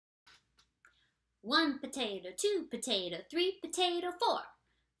1 potato, 2 potato, 3 potato, 4,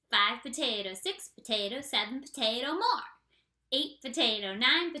 5 potato, 6 potato, 7 potato more, 8 potato,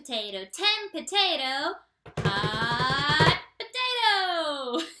 9 potato, 10 potato, hot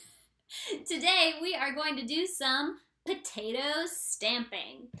potato! Today we are going to do some potato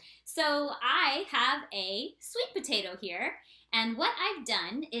stamping. So I have a sweet potato here, and what I've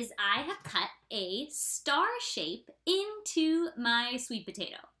done is I have cut a star shape into my sweet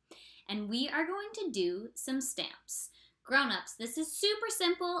potato. And we are going to do some stamps. Grown-ups, this is super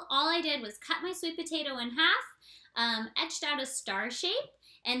simple. All I did was cut my sweet potato in half, etched out a star shape,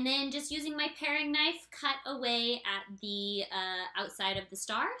 and then just using my paring knife, cut away at the outside of the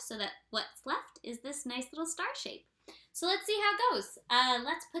star so that what's left is this nice little star shape. So let's see how it goes.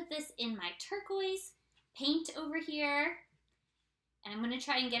 Let's put this in my turquoise paint over here, and I'm going to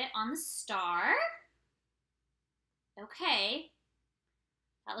try and get it on the star. Okay.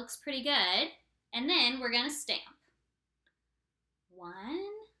 That looks pretty good. And then we're going to stamp. 1,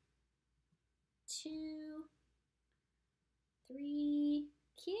 2, 3,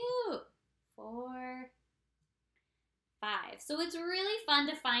 cute, 4, 5. So it's really fun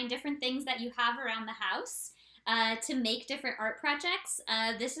to find different things that you have around the house to make different art projects.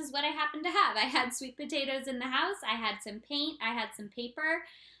 This is what I happen to have. I had sweet potatoes in the house. I had some paint. I had some paper.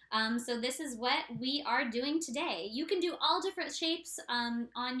 So this is what we are doing today. You can do all different shapes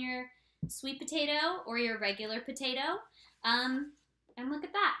on your sweet potato or your regular potato. And look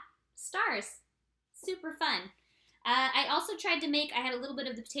at that, stars, super fun. I also tried to make, I had a little bit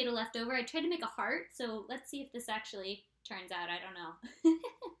of the potato left over. I tried to make a heart, so let's see if this actually turns out. I don't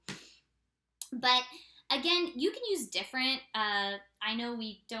know. But again, you can use different, I know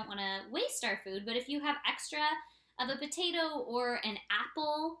we don't want to waste our food, but if you have extra of a potato or an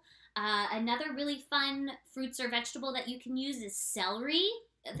apple. Another really fun fruits or vegetable that you can use is celery,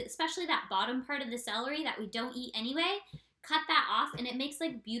 especially that bottom part of the celery that we don't eat anyway. Cut that off and it makes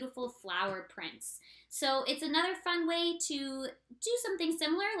like beautiful flower prints. So it's another fun way to do something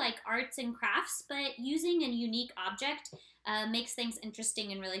similar like arts and crafts, but using a unique object makes things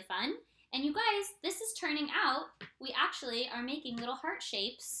interesting and really fun. And you guys, this is turning out, we actually are making little heart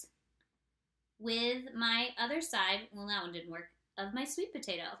shapes with my other side, well that one didn't work, of my sweet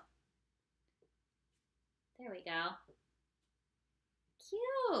potato. There we go.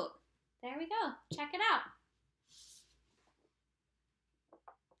 Cute. There we go. Check it out.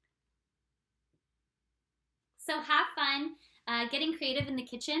 So have fun getting creative in the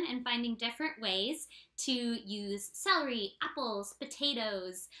kitchen and finding different ways to use celery, apples,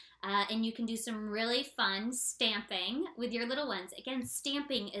 potatoes, and you can do some really fun stamping with your little ones. Again,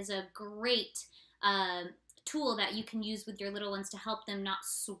 stamping is a great tool that you can use with your little ones to help them not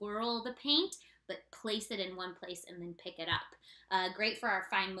swirl the paint, but place it in one place and then pick it up. Great for our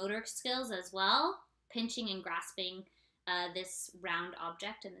fine motor skills as well, pinching and grasping this round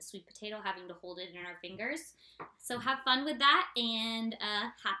object and the sweet potato, having to hold it in our fingers. So have fun with that and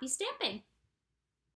happy stamping.